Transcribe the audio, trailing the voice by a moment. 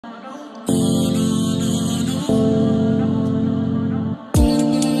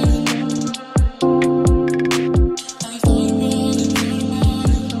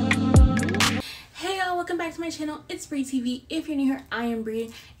channel. It's Bree TV. If you're new here, I am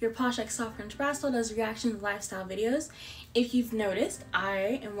Bree, your posh like soft crunch Braswell does reactions lifestyle videos. If you've noticed,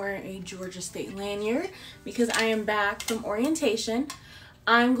 I am wearing a Georgia State lanyard because I am back from orientation.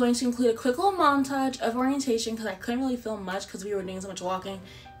 I'm going to include a quick little montage of orientation because I couldn't really film much because we were doing so much walking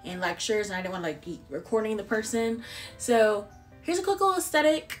and lectures and I didn't want to like be recording the person. So here's a quick little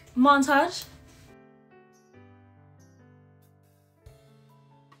aesthetic montage.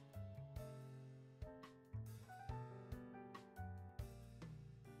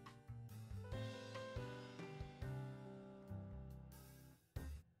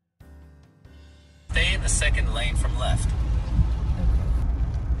 Stay in the second lane from left.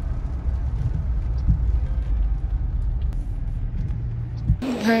 We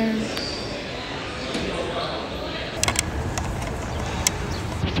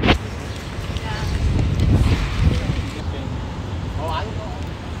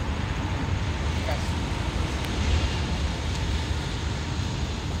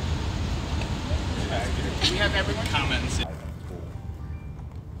have everyone comments.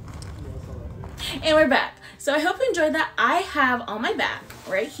 And we're back. So I hope you enjoyed that. I have on my back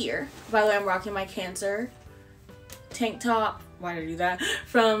right here, by the way, I'm rocking my Cancer tank top. Why did I do that?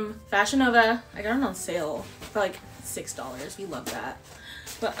 From Fashion Nova. I got it on sale for like $6. We love that.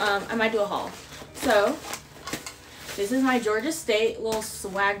 But I might do a haul. So this is my Georgia State little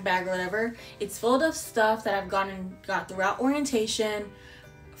swag bag or whatever. It's filled of stuff that I've got throughout orientation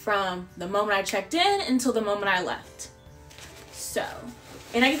from the moment I checked in until the moment I left. So,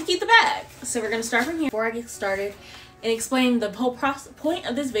 and I get to keep the bag. So we're gonna start from here. Before I get started and explain the whole point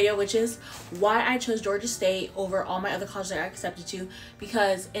of this video, which is why I chose Georgia State over all my other colleges that I accepted to,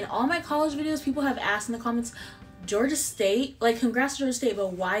 because in all my college videos, people have asked in the comments, Georgia State, like congrats to Georgia State,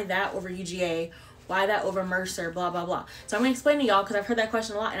 but why that over UGA? Why that over Mercer, blah, blah, blah. So I'm gonna explain to y'all because I've heard that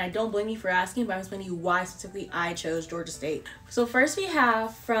question a lot and I don't blame you for asking, but I'm explaining to you why specifically I chose Georgia State. So first we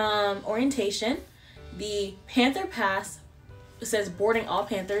have from orientation, the Panther Pass. It says boarding all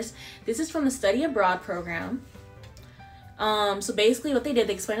Panthers. This is from the study abroad program. So basically what they did,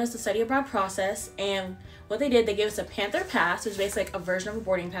 they explained us the study abroad process, and what they did, they gave us a Panther Pass, which is basically like a version of a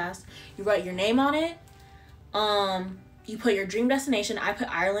boarding pass. You write your name on it. You put your dream destination. I put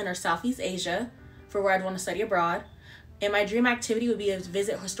Ireland or Southeast Asia for where I'd want to study abroad. And my dream activity would be to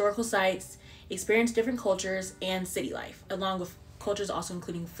visit historical sites, experience different cultures and city life, along with cultures also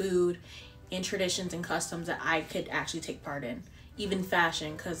including food and traditions and customs that I could actually take part in. Even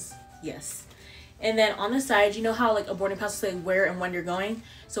fashion, because yes. And then on the side, you know how like a boarding pass will say where and when you're going?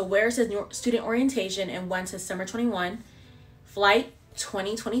 So where says student orientation and when says summer 21, flight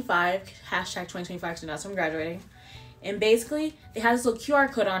 2025, hashtag 2025, so that's when I'm graduating. And basically, it has this little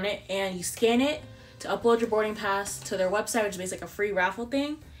QR code on it, and you scan it to upload your boarding pass to their website, which is basically like a free raffle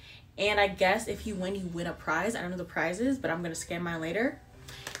thing. And I guess if you win, you win a prize. I don't know the prize is, but I'm gonna scan mine later.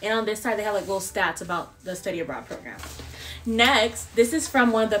 And on this side, they have like little stats about the study abroad program. Next, this is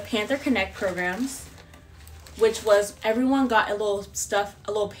from one of the Panther Connect programs, which was everyone got a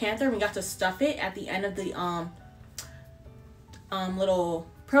little panther, and we got to stuff it at the end of the little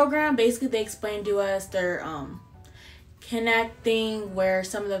program. Basically, they explained to us their connecting, where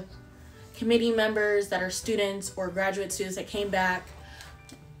some of the committee members that are students or graduate students that came back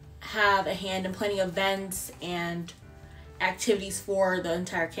have a hand in planning events and activities for the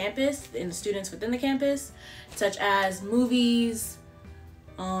entire campus and the students within the campus, such as movies,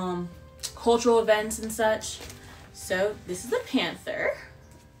 cultural events and such. So this is the Panther.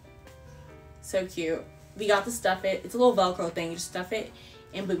 So cute. We got to stuff it. It's a little Velcro thing. You just stuff it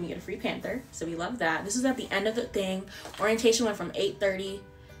and boom, you get a free Panther. So we love that. This is at the end of the thing. Orientation went from 8:30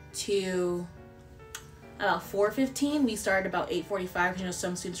 to about 4:15. We started about 8:45 because you know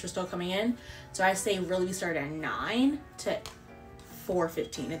some students were still coming in. So I say really we started at 9 to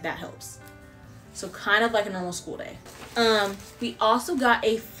 4:15 if that helps. So kind of like a normal school day. We also got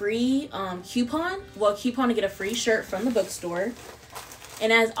a free coupon. Well, coupon to get a free shirt from the bookstore.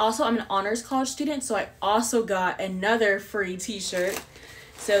 And as also I'm an honors college student, so I also got another free t-shirt.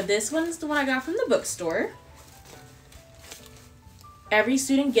 So this one's the one I got from the bookstore. Every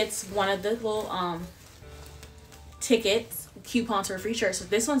student gets one of the little tickets, coupons for a free shirt. So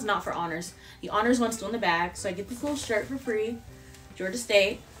this one's not for honors. The honors one's still in the bag. So I get this little shirt for free, Georgia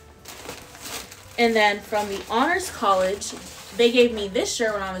State. And then from the honors college, they gave me this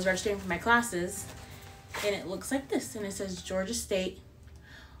shirt when I was registering for my classes. And it looks like this. And it says Georgia State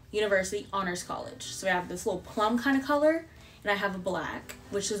University Honors College. So I have this little plum kind of color. And I have a black,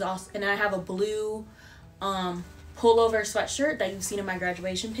 which is also, and I have a blue pullover sweatshirt that you've seen in my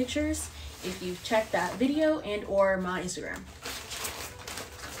graduation pictures if you've checked that video and or my Instagram.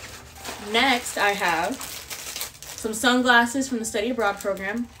 Next, I have some sunglasses from the study abroad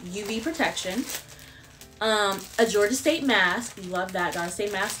program, UV protection, a Georgia State mask. We love that. Gotta stay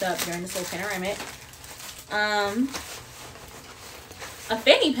masked up during this little panoramic. A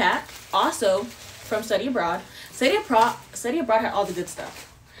fanny pack, also from study abroad. Study abroad had all the good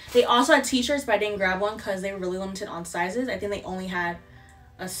stuff. They also had t-shirts, but I didn't grab one because they were really limited on sizes. I think they only had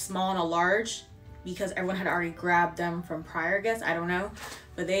a small and a large because everyone had already grabbed them from prior guests. I don't know.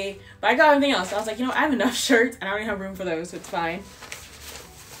 But I got everything else. I was like, you know, I have enough shirts and I don't even have room for those, so it's fine.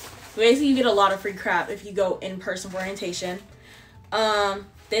 Basically, you get a lot of free crap if you go in person for orientation.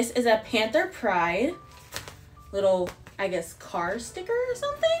 This is a Panther Pride little, I guess, car sticker or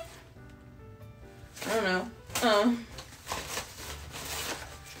something. I don't know.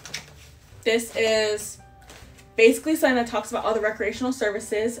 This is basically something that talks about all the recreational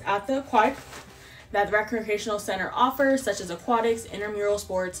services at the aquatic that the recreational center offers, such as aquatics, intramural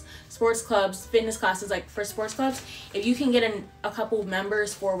sports, sports clubs, fitness classes. Like for sports clubs, if you can get a couple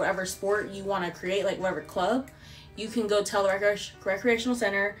members for whatever sport you want to create, like whatever club, you can go tell the recreational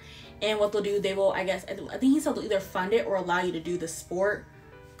center, and what they'll do, they will, I think he said they'll either fund it or allow you to do the sport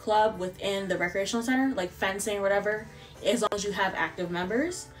club within the recreational center, like fencing or whatever, as long as you have active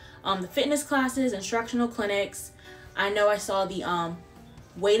members. The fitness classes, instructional clinics. I know I saw the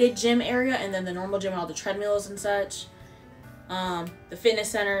weighted gym area and then the normal gym and all the treadmills and such. The fitness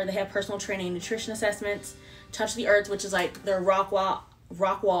center, they have personal training and nutrition assessments. Touch the Earth, which is like their rock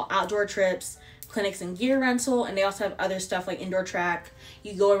wall outdoor trips, clinics and gear rental, and they also have other stuff like indoor track.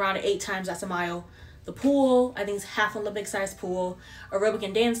 You go around it 8 times, that's a mile. The pool, I think it's half Olympic size pool. Aerobic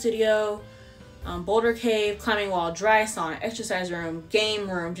and dance studio, boulder cave, climbing wall, dry sauna, exercise room, game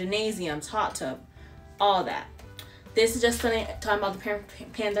room, gymnasiums, hot tub, all that. This is just talking about the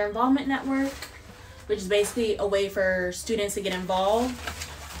Panther Involvement Network, which is basically a way for students to get involved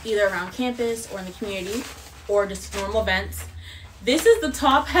either around campus or in the community or just normal events. This is the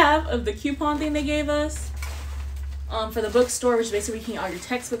top half of the coupon thing they gave us for the bookstore, which is basically where you can get all your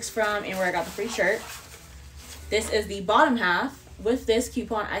textbooks from and where I got the free shirt. This is the bottom half. With this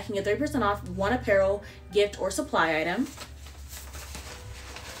coupon, I can get 30% off one apparel, gift, or supply item.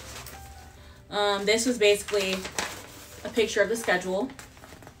 This was basically a picture of the schedule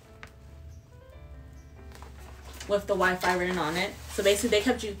with the Wi-Fi written on it. So basically they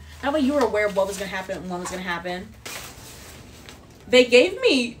kept you, that way you were aware of what was going to happen and when was going to happen. They gave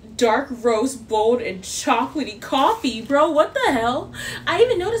me dark roast, bold, and chocolatey coffee, bro. What the hell? I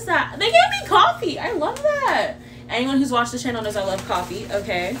didn't even notice that. They gave me coffee. I love that. Anyone who's watched the channel knows I love coffee.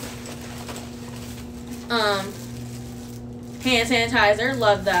 Okay. Hand sanitizer.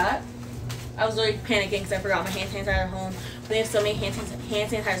 Love that. I was really panicking because I forgot my hand sanitizer at home. But they have so many hand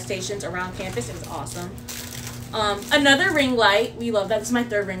sanitizer stations around campus. It was awesome. Another ring light. We love that. This is my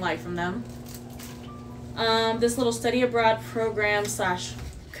 3rd ring light from them. This little study abroad program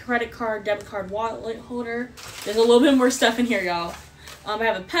 / credit card, debit card, wallet holder. There's a little bit more stuff in here, y'all. I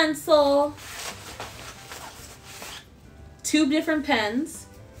have a pencil, 2 different pens.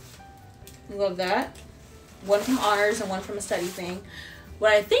 Love that. One from honors and one from a study thing.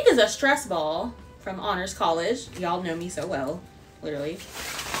 What I think is a stress ball from Honors College. Y'all know me so well, literally,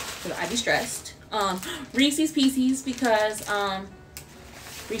 because I be stressed. Reese's Pieces because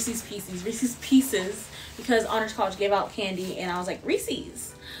Reese's Pieces because Honors College gave out candy and I was like,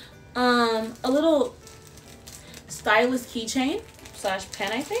 Reese's. A little stylus keychain /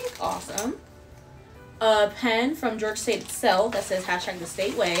 pen, I think. Awesome. A pen from Georgia State itself that says #the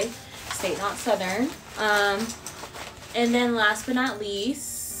State Way, State not Southern. And then last but not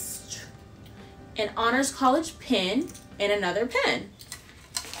least, an Honors College pin and another pen.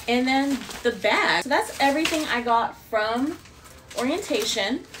 And then the bag. So that's everything I got from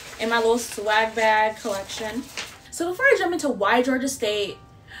orientation in my little swag bag collection. So before I jump into why Georgia State,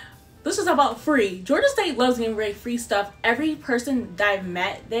 this is about free. Georgia State loves giving away free stuff. Every person that I've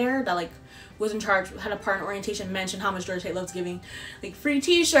met there that like was in charge, had a part in orientation, mentioned how much Georgia State loves giving like free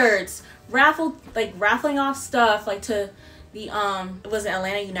t-shirts, raffling off stuff like to the it was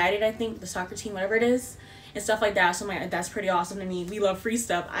Atlanta United, I think, the soccer team, whatever it is, and stuff like that. So I'm like, that's pretty awesome to me. We love free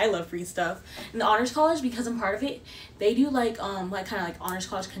stuff. I love free stuff. And the Honors College, because I'm part of it, they do like kind of like Honors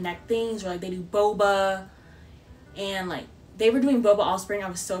College Connect things, or like they do boba, and like they were doing boba all spring. I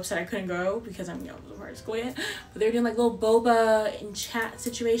was so upset I couldn't go because I'm, I wasn't part of school yet. But they were doing like little boba in chat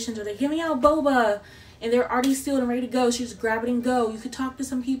situations where they're giving out boba and they're already sealed and ready to go. So you just grab it and go. You could talk to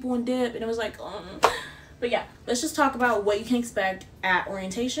some people and dip, and it was like, But yeah, let's just talk about what you can expect at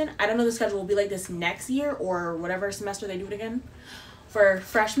orientation. I don't know the schedule will be like this next year or whatever semester they do it again for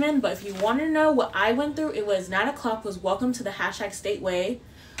freshmen. But if you want to know what I went through, it was 9 o'clock was welcome to the #State Way,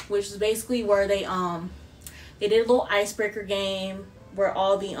 which is basically where they They did a little icebreaker game where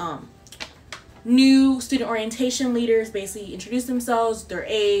all the new student orientation leaders basically introduced themselves, their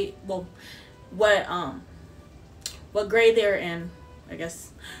age, well, what grade they're in, I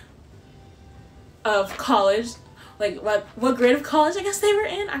guess, of college, like what grade of college I guess they were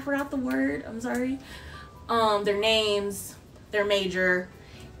in. I forgot the word, I'm sorry. Their names, their major,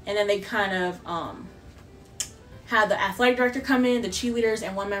 and then they kind of had the athletic director come in, the cheerleaders,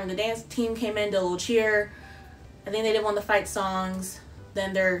 and one member of the dance team came in, did a little cheer. I think they did one of the fight songs.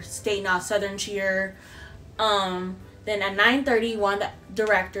 Then their state, not Southern cheer. Then at 9:30, one of the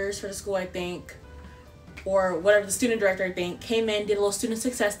directors for the school, I think, or whatever, the student director, I think, came in, did a little student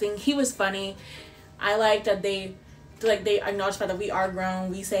success thing. He was funny. I like that they acknowledged the fact that we are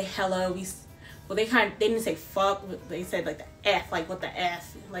grown. We say hello. They didn't say fuck. They said like the F, like what the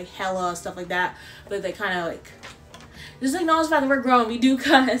F, like hella, stuff like that. But they kind of like just acknowledged the fact that we're grown. We do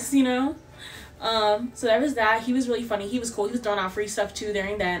cuss, you know. So there was that. He was really funny. He was cool. He was throwing out free stuff too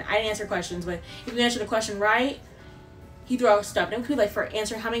during then. I didn't answer questions, but if you answer the question right, he threw out stuff. And it could be like for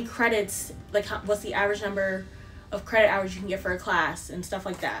answering how many credits, like what's the average number of credit hours you can get for a class and stuff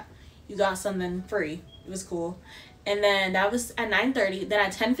like that. You got something free. It was cool. And then that was at 9:30. Then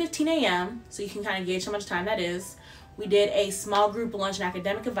at 10:15 a.m., so you can kind of gauge how much time that is, we did a small group lunch and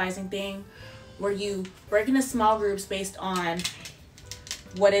academic advising thing where you break into small groups based on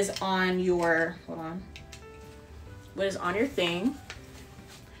what is on your, what is on your thing.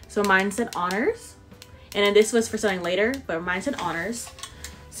 So mine said honors, and then this was for something later, but mine said honors.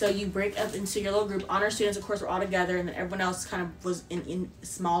 So you break up into your little group. Honor students, of course, were all together, and then everyone else kind of was in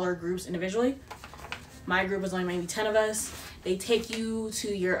smaller groups individually. My group was only maybe 10 of us. They take you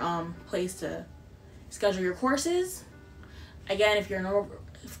to your place to schedule your courses. Again, if you're a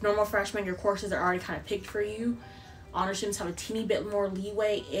normal freshman, your courses are already kind of picked for you. Honor students have a teeny bit more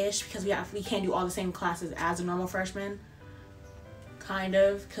leeway-ish because we can't do all the same classes as a normal freshman, kind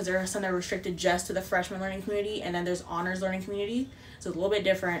of, because there are some that are restricted just to the freshman learning community, and then there's honors learning community, so it's a little bit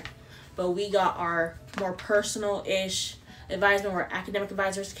different. But we got our more personal-ish advisement where academic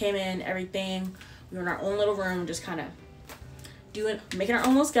advisors came in, everything. We were in our own little room, just kind of making our own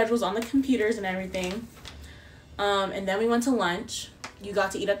little schedules on the computers and everything. And then we went to lunch. You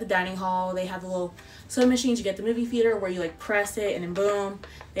got to eat at the dining hall. They have the little soda machines. You get the movie theater where you like press it and then boom.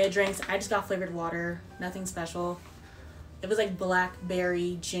 They had drinks. I just got flavored water. Nothing special. It was like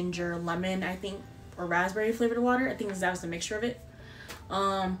blackberry, ginger, lemon, I think, or raspberry flavored water. I think that was the mixture of it.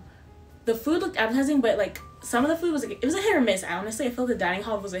 The food looked appetizing, but like some of the food was like, it was a hit or miss. Honestly, I felt the dining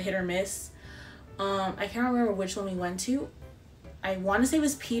hall was a hit or miss. I can't remember which one we went to. I want to say it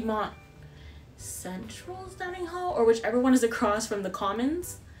was Piedmont Central's dining hall, or whichever one is across from the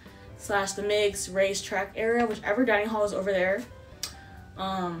Commons / the Mix racetrack area, whichever dining hall is over there.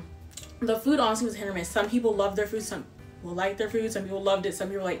 The food honestly was hit or miss. Some people loved their food, some people liked their food, some people loved it, some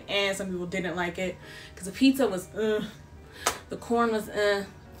people were like some people didn't like it, because the pizza was the corn was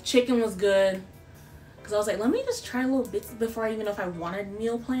chicken was good. Because I was like, let me just try a little bits before I even know if I wanted a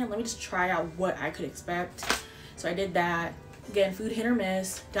meal plan. Let me just try out what I could expect. So I did that. Again, food hit or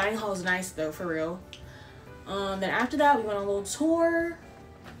miss. Dining hall is nice though, for real. Then after that, we went on a little tour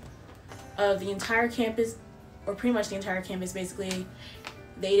of the entire campus, or pretty much the entire campus basically.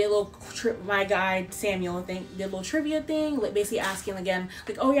 They did a little my guide Samuel, I think, did a little trivia thing, like basically asking again,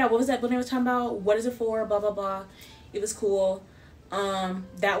 like, oh yeah, what was that building I was talking about? What is it for? Blah blah blah. It was cool.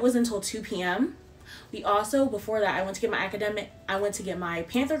 That was until 2 p.m. We also, before that, I went to get my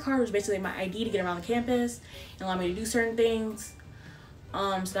Panther card, which is basically my ID to get around the campus and allow me to do certain things.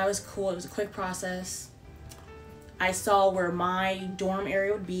 So that was cool. It was a quick process. I saw where my dorm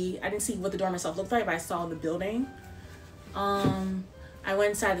area would be. I didn't see what the dorm itself looked like, but I saw the building. I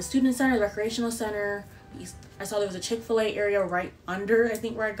went inside the student center, the recreational center. I saw there was a Chick-fil-A area right under, I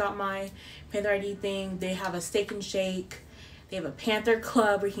think, where I got my Panther ID thing. They have a steak and shake. They have a Panther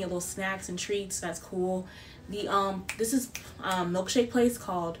club where you can get little snacks and treats. That's cool. This is milkshake place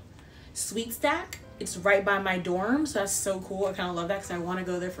called Sweet Stack. It's right by my dorm, so that's so cool. I kind of love that because I want to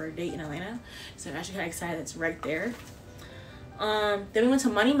go there for a date in Atlanta. So I'm actually kind of excited it's right there. Then we went to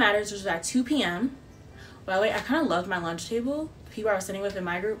Money Matters, which was at 2 p.m. By the way, I kind of loved my lunch table. The people I was sitting with in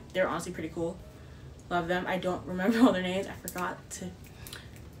my group, they're honestly pretty cool. Love them. I don't remember all their names. I forgot to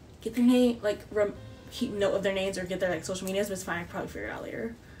get their name, like keep note of their names or get their like social medias, but it's fine. I probably figure it out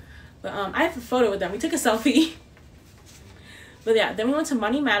later. But I have a photo with them. We took a selfie. But yeah, then we went to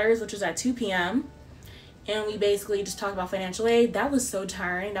Money Matters, which was at 2 p.m. And we basically just talked about financial aid. That was so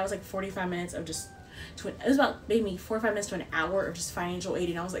tiring. That was like 45 minutes of just, it was about maybe 45 minutes to an hour of just financial aid.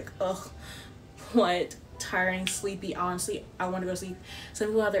 And I was like, ugh, what? tiring, sleepy. Honestly, I want to go to sleep. Some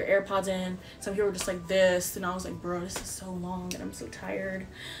people have their AirPods in. Some people were just like this, and I was like, bro, this is so long, and I'm so tired.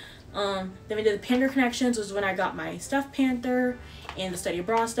 Then we did the Panther Connections, which was when I got my stuffed panther, and the study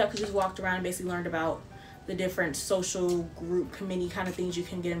abroad stuff, because just walked around and basically learned about the different social group committee kind of things you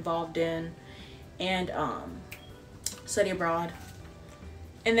can get involved in, and study abroad.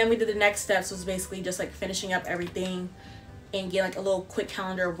 And then we did the next steps, was basically just like finishing up everything and get like a little quick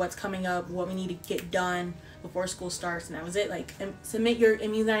calendar of what's coming up, what we need to get done before school starts, and that was it. Like submit your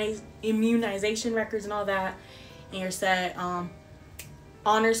immunization records and all that, and you're set.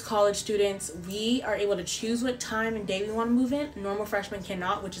 Honors college students, we are able to choose what time and day we want to move in. Normal freshmen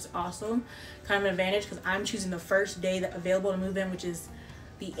cannot, which is awesome. Kind of an advantage, because I'm choosing the first day that available to move in, which is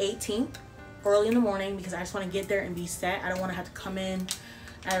the 18th, early in the morning, because I just want to get there and be set. I don't want to have to come in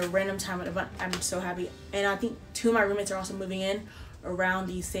at a random time. I'm so happy. And I think 2 of my roommates are also moving in around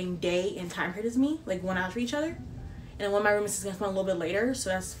the same day and time period as me, like 1 after each other. And then one of my roommates is going to come a little bit later,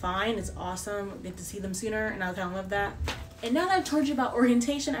 so that's fine. It's awesome. I get to see them sooner, and I kind of love that. And now that I've told you about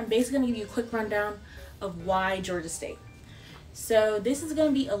orientation, I'm basically going to give you a quick rundown of why Georgia State. So this is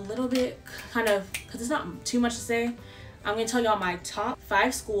going to be a little bit kind of, because it's not too much to say, I'm going to tell you all my top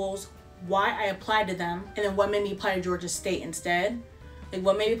 5 schools, why I applied to them, and then what made me apply to Georgia State instead. Like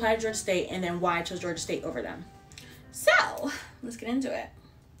what made me apply to Georgia State, and then why I chose Georgia State over them. So let's get into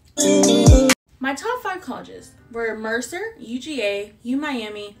it. My top 5 colleges were Mercer, UGA,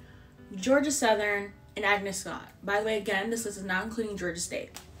 UMiami, Georgia Southern, and Agnes Scott. By the way, again, this list is not including Georgia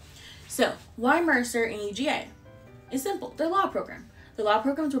State. So, why Mercer and UGA? It's simple. Their law program. The law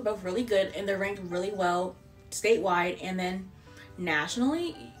programs were both really good, and they're ranked really well statewide, and then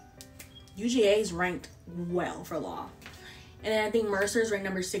nationally, UGA is ranked well for law. And then I think Mercer's ranked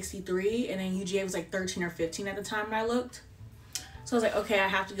number 63, and then UGA was like 13 or 15 at the time when I looked. So I was like, okay, I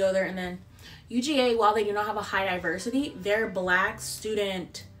have to go there. And then UGA, while they do not have a high diversity, their Black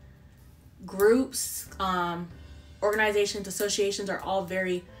student groups, organizations, associations are all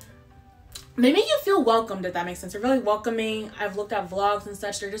very, they make you feel welcomed, if that makes sense. They're really welcoming. I've looked at vlogs and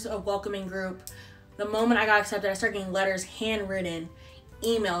such. They're just a welcoming group. The moment I got accepted, I started getting letters, handwritten,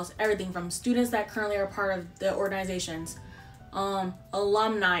 emails, everything from students that currently are part of the organizations,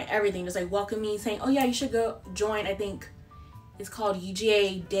 alumni, everything, just like welcome me, saying, oh yeah, you should go join. I think it's called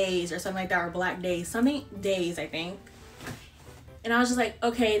UGA Days or something like that, or Black Days, something Days, I think. And I was just like,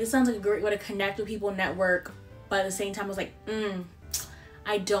 okay, this sounds like a great way to connect with people, network. But at the same time, I was like,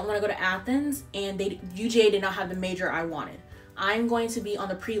 I don't want to go to Athens. And UGA did not have the major I wanted. I'm going to be on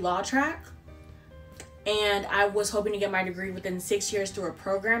the pre-law track. And I was hoping to get my degree within 6 years through a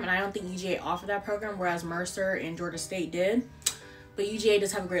program. And I don't think UGA offered that program, whereas Mercer and Georgia State did. But UGA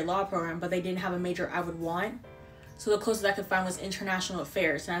does have a great law program, but they didn't have a major I would want. So the closest I could find was international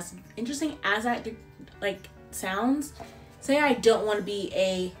affairs. And as interesting as that like sounds, say I don't want to be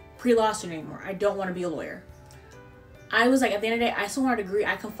a pre-law student anymore. I don't want to be a lawyer. I was like, at the end of the day, I still want a degree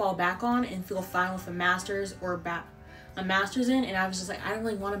I can fall back on and feel fine with a master's or a master's in. And I was just like, I don't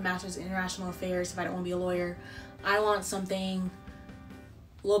really want a master's in international affairs if I don't want to be a lawyer. I want something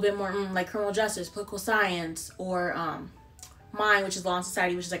a little bit more like criminal justice, political science, or mine, which is law and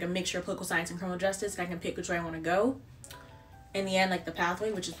society, which is like a mixture of political science and criminal justice. And I can pick which way I want to go. In the end, like the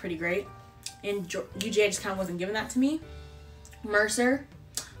pathway, which is pretty great. And UGA just kind of wasn't giving that to me. Mercer,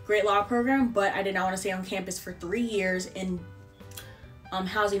 great law program, but I did not want to stay on campus for 3 years in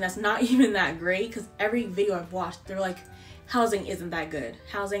housing that's not even that great, because every video I've watched, they're like, housing isn't that good.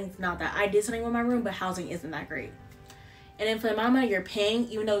 Housing's not that. I did something with my room, but housing isn't that great. And then for the amount of money you're paying,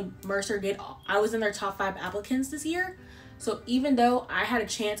 even though Mercer did, I was in their top 5 applicants this year. So even though I had a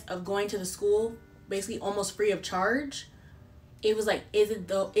chance of going to the school basically almost free of charge, it was like, is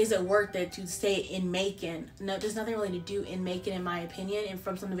it worth it to stay in Macon? No, there's nothing really to do in Macon, in my opinion. And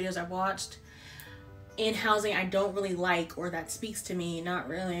from some of the videos I've watched, in housing I don't really like, or that speaks to me, not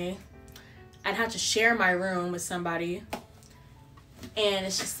really. I'd have to share my room with somebody. And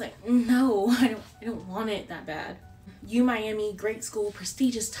it's just like, no, I don't want it that bad. UMiami, great school,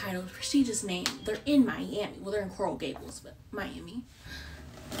 prestigious title, prestigious name. They're in Miami. Well, they're in Coral Gables, but Miami.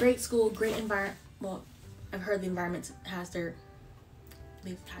 Great school, great environment. Well, I've heard the environment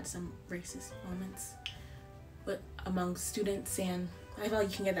they've had some racist moments, but among students, and I feel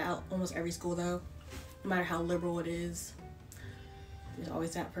like you can get that out almost every school though, no matter how liberal it is. There's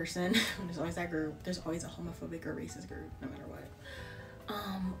always that person, there's always that group, there's always a homophobic or racist group, no matter what,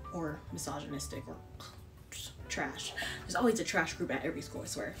 or misogynistic or trash. There's always a trash group at every school, I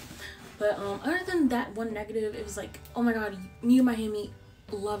swear. But other than that one negative, it was like, oh my god, UMiami,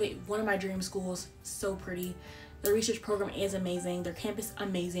 love it, one of my dream schools, so pretty. The research program is amazing. Their campus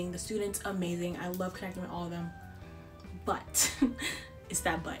amazing. The students amazing. I love connecting with all of them. But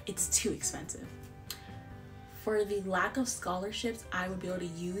it's too expensive. For the lack of scholarships I would be able to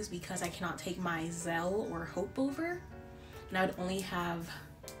use because I cannot take my Zell or Hope over, and I would only have,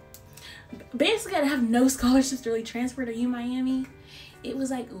 basically I'd have no scholarships to really transfer to UMiami. It was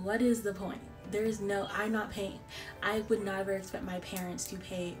like, what is the point? There's no, I'm not paying. I would never expect my parents to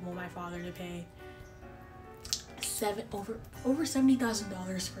pay, well, my father to pay over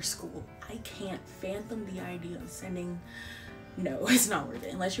 $70,000 for school. I can't fathom the idea of sending. No, it's not worth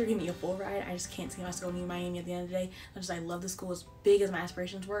it. Unless you're giving me a full ride, I just can't see myself going to Miami at the end of the day. I love the school. As big as my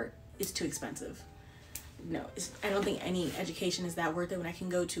aspirations were, it's too expensive. No, I don't think any education is that worth it when I can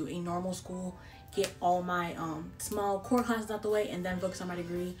go to a normal school, get all my small core classes out the way, and then focus on my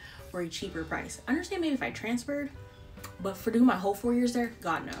degree for a cheaper price. I understand maybe if I transferred, but for doing my whole 4 years there,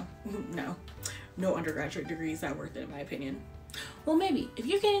 God, no. No undergraduate degree is that worth it in my opinion. Well, maybe. If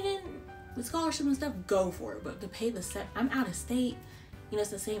you're getting in with scholarship and stuff, go for it. But to pay I'm out of state. You know,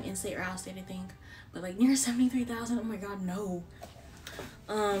 it's the same in-state or out-state, I think. But like near $73,000, oh my God, no.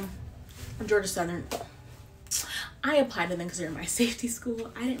 Georgia Southern. I applied to them because they were my safety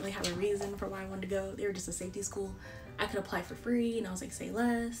school. I didn't really have a reason for why I wanted to go. They were just a safety school. I could apply for free, and I was like, say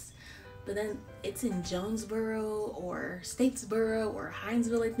less. But then it's in Jonesboro or Statesboro or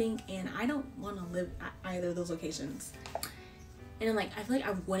Hinesville, I think, and I don't want to live at either of those locations. And then, like, I feel like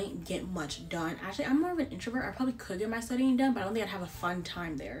I wouldn't get much done. Actually, I'm more of an introvert. I probably could get my studying done, but I don't think I'd have a fun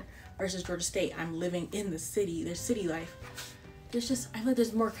time there. Versus Georgia State, I'm living in the city. There's city life. There's just, I feel like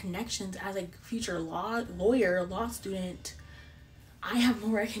there's more connections as a future law student. I have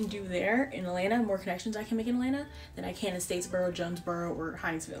more I can do there in Atlanta, more connections I can make in Atlanta than I can in Statesboro, Jonesboro, or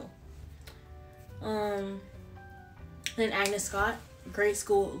Hinesville. Then Agnes Scott, great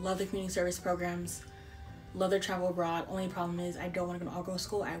school, love the community service programs, love their travel abroad. Only problem is I don't want to go to all-girl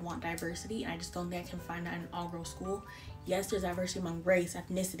school. I want diversity, and I just don't think I can find that in an all-girl school. Yes, there's diversity among race,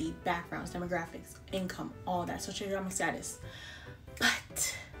 ethnicity, backgrounds, demographics, income, all that, socioeconomic status,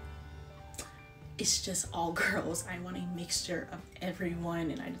 but it's just all girls. I want a mixture of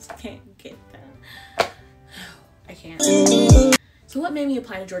everyone, and I just can't get that. I can't. So what made me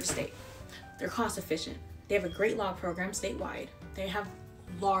apply to Georgia State? They're cost efficient. They have a great law program statewide. They have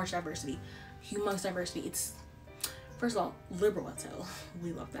large diversity, humongous diversity. It's, first of all, liberal as hell.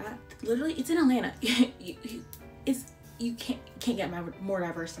 We love that. Literally, it's in Atlanta. You can't get more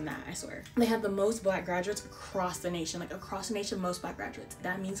diverse than that, I swear. They have the most Black graduates across the nation, like across the nation, most Black graduates.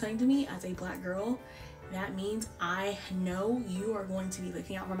 That means something to me as a Black girl. That means I know you are going to be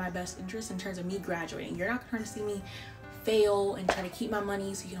looking out for my best interests in terms of me graduating. You're not trying to see me fail and try to keep my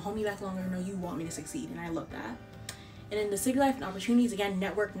money so you can hold me back longer. No, you want me to succeed, and I love that. And in the city life and opportunities, again,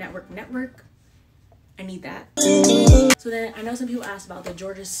 network. I need that. So then I know some people asked about the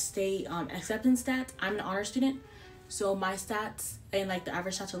Georgia State acceptance stats. I'm an honor student, so my stats and like the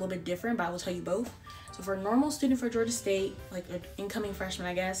average stats are a little bit different, but I will tell you both. So for a normal student for Georgia State, like an incoming freshman,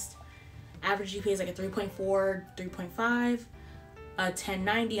 I guess, average GPA is like a 3.4, 3.5, a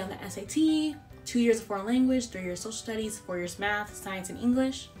 1090 on the SAT, 2 years of foreign language, 3 years social studies, 4 years math, science, and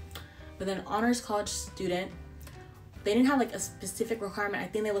English. But then honors college student, they didn't have like a specific requirement. I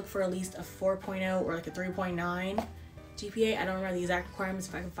think they look for at least a 4.0 or like a 3.9 GPA. I don't remember the exact requirements.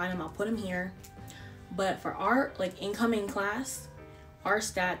 If I can find them, I'll put them here. But for our like incoming class, our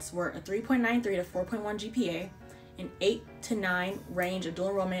stats were a 3.93 to 4.1 GPA, an 8 to 9 range of dual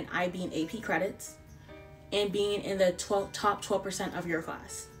enrollment IB and AP credits, and being in the top 12% of your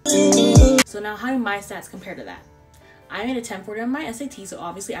class. So now how do my stats compare to that? I made a 1040 on my SAT, so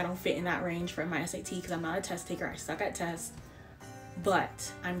obviously I don't fit in that range for my SAT because I'm not a test taker. I suck at tests, but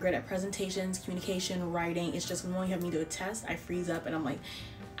I'm great at presentations, communication, writing. It's just when you have me do a test, I freeze up and I'm like,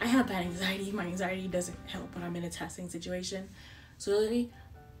 I have bad anxiety. My anxiety doesn't help when I'm in a testing situation. So really,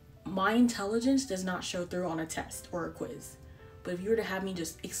 my intelligence does not show through on a test or a quiz. But if you were to have me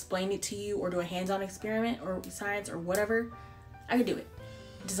just explain it to you or do a hands-on experiment or science or whatever, I could do it.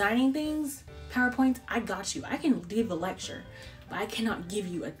 Designing things, PowerPoints, I got you. I can give a lecture, but I cannot give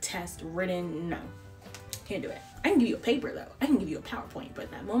you a test written. No, can't do it. I can give you a paper though. I can give you a PowerPoint,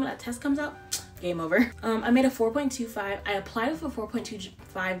 but that moment that test comes out, game over. I made a 4.25. I applied with a 4.25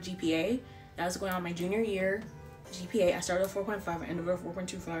 GPA. That was going on my junior year GPA. I started with 4.5. I ended with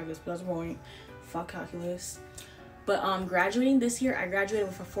 4.25. That's the point. Fuck calculus. But graduating this year, I graduated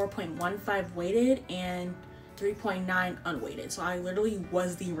with a 4.15 weighted and 3.9 unweighted. So I literally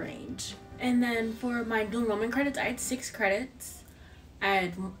was the range. And then for my dual enrollment credits, I had 6 credits. I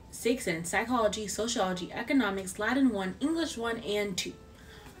had 6 in psychology, sociology, economics, Latin 1, English 1, and 2.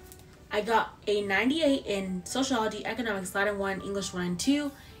 I got a 98 in Sociology, Economics, Latin 1, English 1 and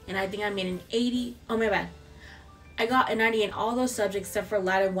 2, and I think I made an 80. Oh, my bad. I got a 90 in all those subjects except for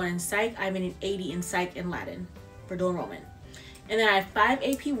Latin 1 and Psych. I made an 80 in Psych and Latin for dual enrollment. And then I have 5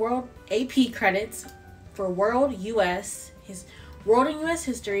 AP credits for World and US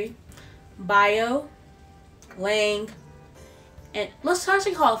History, Bio, Lang, and let's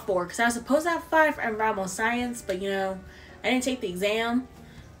actually call it 4 because I was supposed to have 5 for environmental science, but I didn't take the exam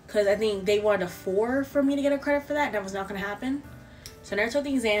because I think they wanted a 4 for me to get a credit for that, and that was not going to happen. So I never took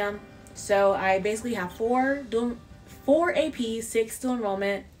the exam. So I basically have 4 AP, 6 dual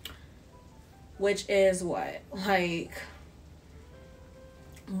enrollment, which is what, like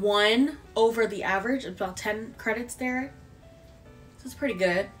 1 over the average, about 10 credits there. So it's pretty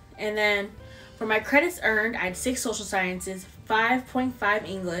good. And then for my credits earned, I had 6 social sciences, 5.5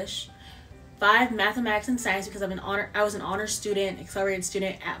 English, 5 mathematics and science because I was an honor student, accelerated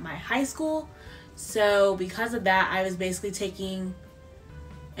student at my high school. So because of that, I was basically taking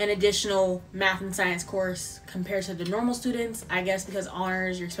an additional math and science course compared to the normal students. I guess because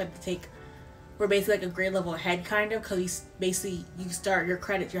honors, you're expected to take, we're basically like a grade level ahead kind of, because you start your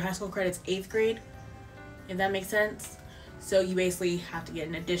high school credits 8th grade, if that makes sense. So you basically have to get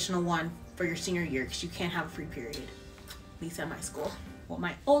an additional one for your senior year because you can't have a free period, at least at my school. Well,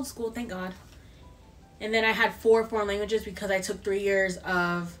 my old school, thank God. And then I had 4 foreign languages because I took 3 years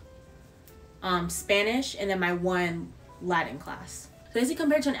of Spanish and then my 1 Latin class. So basically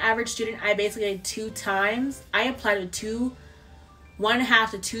compared to an average student, I basically did 2 times. I applied with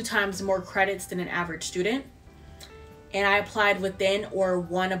 1.5 to 2 times more credits than an average student. And I applied within or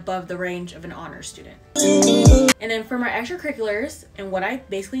 1 above the range of an honor student. And then for my extracurriculars and what I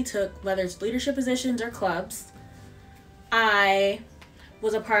basically took, whether it's leadership positions or clubs, I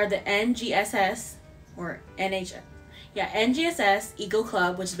was a part of the NGSS or NGSS Eco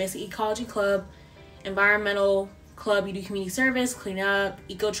Club, which is basically ecology club, environmental club. You do community service, clean up,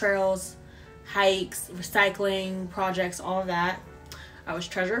 eco trails, hikes, recycling projects, all of that. I was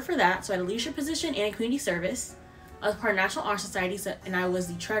treasurer for that, so I had a leadership position and a community service. I was part of National Honor Society, and I was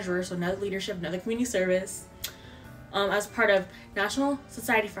the treasurer, so another leadership, another community service. I was part of National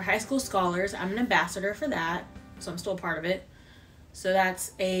Society for High School Scholars. I'm an ambassador for that, so I'm still a part of it. So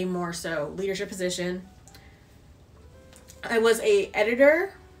that's a more so leadership position. I was a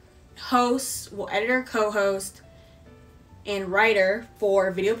editor, co-host, and writer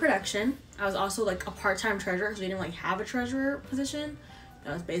for video production. I was also like a part-time treasurer because we didn't like have a treasurer position.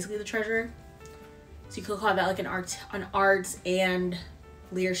 That was basically the treasurer. So you could call that like an arts and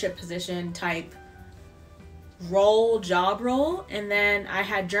leadership position type job role. And then I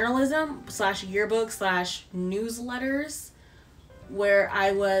had journalism / yearbook / newsletters, where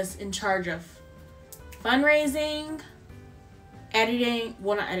I was in charge of fundraising, editing.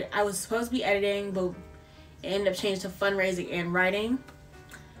 Well, not edit. I was supposed to be editing, but it ended up changing to fundraising and writing.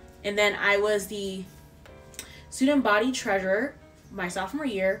 And then I was the student body treasurer my sophomore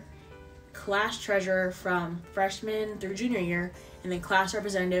year, class treasurer from freshman through junior year, and then class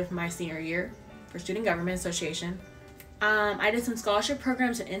representative my senior year for Student Government Association. I did some scholarship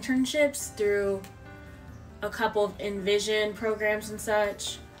programs and internships through a couple of Envision programs and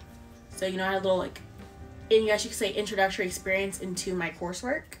such. So, I had a little, I guess you could say, introductory experience into my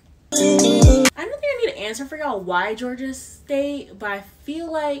coursework. I don't think I need an answer for y'all why Georgia State, but I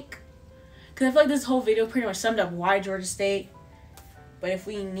feel like, because I feel like this whole video pretty much summed up why Georgia State. But if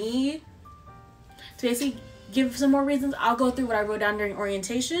we need to basically give some more reasons, I'll go through what I wrote down during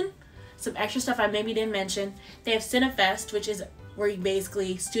orientation. Some extra stuff I maybe didn't mention. They have Cinefest, which is where you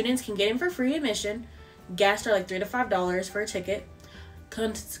basically, students can get in for free admission. Guests are like $3 to $5 for a ticket.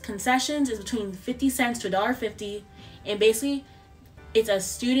 Concessions is between 50 cents to $1.50. And basically, it's a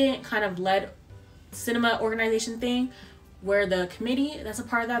student kind of led cinema organization thing where the committee that's a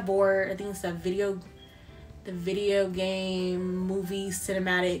part of that board, I think it's the video game movie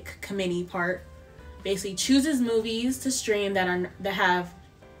cinematic committee part, basically chooses movies to stream that have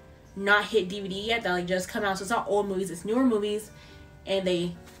not hit DVD yet, that just come out. So it's not old movies, it's newer movies, and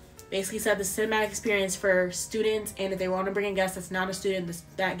they basically set the cinematic experience for students. And if they want to bring a guest that's not a student,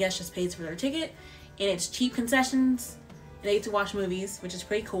 that guest just pays for their ticket, and it's cheap concessions. They get to watch movies, which is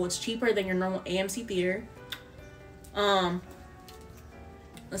pretty cool. It's cheaper than your normal AMC theater.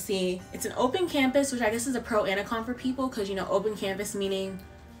 Let's see. It's an open campus, which I guess is a pro and a con for people, because open campus meaning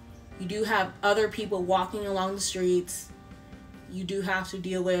you do have other people walking along the streets. You do have to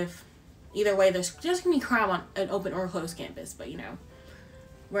deal with, either way, there's just gonna be crime on an open or closed campus. But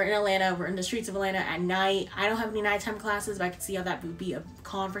we're in Atlanta. We're in the streets of Atlanta at night. I don't have any nighttime classes, but I can see how that would be a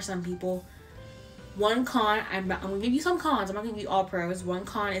con for some people. One con, I'm gonna give you some cons. I'm not gonna give you all pros. One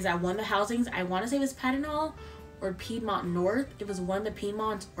con is that one of the housings, I want to say it was Patton Hall or Piedmont North. It was one of the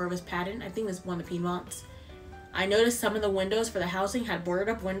Piedmonts or it was Patton. I think it was one of the Piedmonts. I noticed some of the windows for the housing had boarded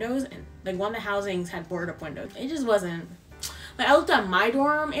up windows, and like one of the housings had boarded up windows. It just wasn't, like, I looked at my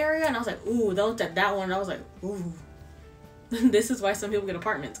dorm area and I was like, ooh. They looked at that one and I was like, ooh. This is why some people get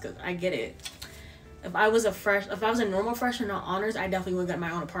apartments, because I get it. If I was a normal freshman, not honors, I definitely would get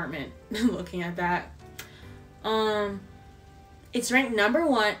my own apartment. Looking at that. It's ranked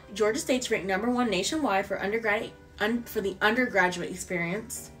 #1. Georgia State's ranked #1 nationwide for the undergraduate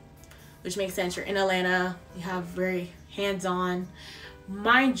experience, which makes sense. You're in Atlanta, you have very hands-on.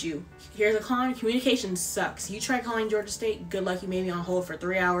 Mind you, here's a con: communication sucks. You try calling Georgia State, good luck, you may be on hold for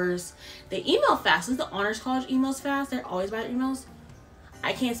 3 hours. They email fast. Since the honors college emails fast, they're always by emails.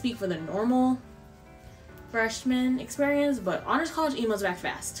 I can't speak for the normal freshman experience, but honors college emails back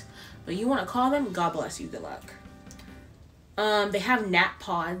fast. But you want to call them, God bless you, good luck. They have nap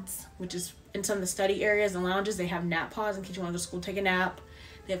pods, which is in some of the study areas and lounges. They have nap pods in case you want to go to school, take a nap.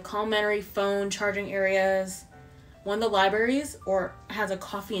 They have complimentary phone charging areas. One of the libraries has a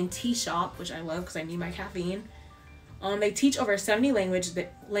coffee and tea shop, which I love because I need my caffeine. They teach over 70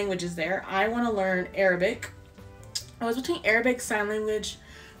 languages there. I want to learn Arabic. I was between Arabic, sign language,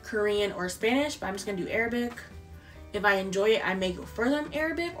 Korean, or Spanish, but I'm just going to do Arabic. If I enjoy it, I may go further in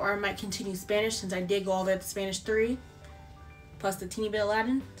Arabic, or I might continue Spanish since I did go all the way to Spanish 3, plus the teeny bit of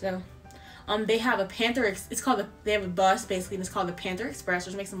Latin. So, they have a they have a bus basically, and it's called the Panther Express,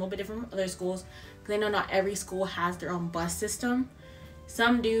 which makes them a little bit different from other schools, because I know not every school has their own bus system.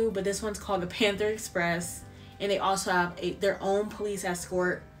 Some do, but this one's called the Panther Express, and they also have their own police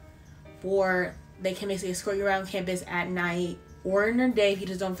escort they can basically escort you around campus at night or in the day if you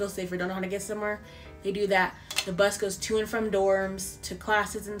just don't feel safe or don't know how to get somewhere. They do that. The bus goes to and from dorms to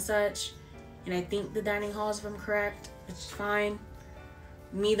classes and such, and I think the dining halls, if I'm correct, it's fine.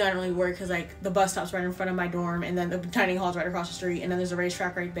 Me, that don't really work because like the bus stop's right in front of my dorm, and then the dining hall's right across the street, and then there's a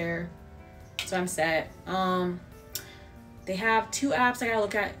racetrack right there, so I'm set. They have 2 apps I gotta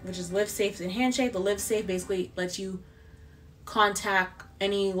look at, which is Live Safe and Handshake. The Live Safe basically lets you contact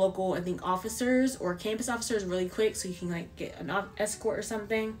any local, I think, officers or campus officers really quick, so you can like get an escort or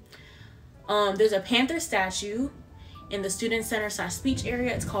something. There's a panther statue in the student center / speech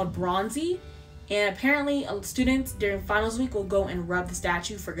area. It's called Bronzy, and apparently students during finals week will go and rub the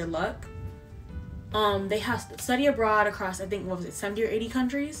statue for good luck. They have study abroad across, I think, 70 or 80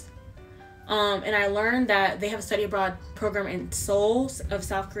 countries. And I learned that they have a study abroad program in Seoul of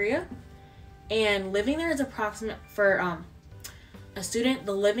South Korea, and living there is approximate for a student.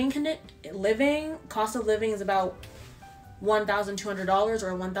 The cost of living is about $1,200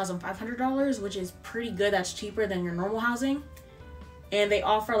 or $1,500, which is pretty good. That's cheaper than your normal housing. And they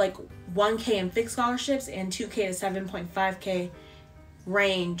offer like $1K in fixed scholarships and $2K to $7.5K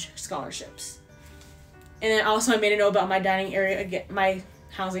range scholarships. And then also I made a note about my dining area again, my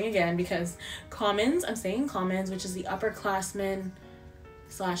housing again, because Commons, I'm saying Commons, which is the upperclassmen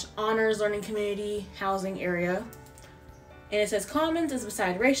 / honors learning community housing area. And it says Commons is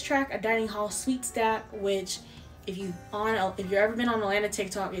beside racetrack, a dining hall, sweet stack, which if you've ever been on Atlanta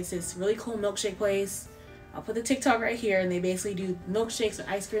TikTok, it's this really cool milkshake place. I'll put the TikTok right here, and they basically do milkshakes and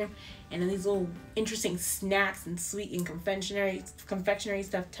ice cream, and then these little interesting snacks and sweet and confectionery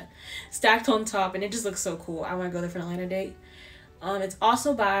stuff stacked on top, and it just looks so cool. I want to go there for an Atlanta date. It's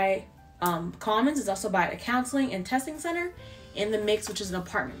also by Commons is also by a counseling and testing center in the Mix, which is an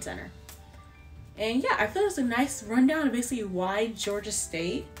apartment center. And yeah, I feel it's a nice rundown of basically why Georgia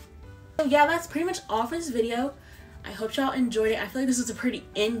State. So yeah, that's pretty much all for this video. I hope y'all enjoyed it. I feel like this was a pretty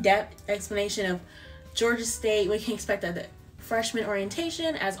in-depth explanation of Georgia State, what you can expect at the freshman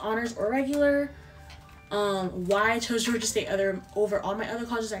orientation as honors or regular, why I chose Georgia State over all my other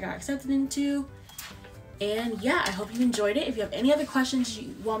colleges I got accepted into. And yeah, I hope you enjoyed it. If you have any other questions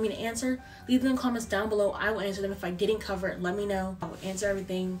you want me to answer, leave them in the comments down below. I will answer them. If I didn't cover it, let me know. I will answer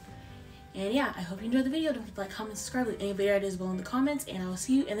everything. And yeah, I hope you enjoyed the video. Don't forget to like, comment, subscribe, leave any video ideas below in the comments, and I will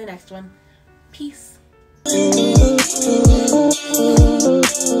see you in the next one. Peace.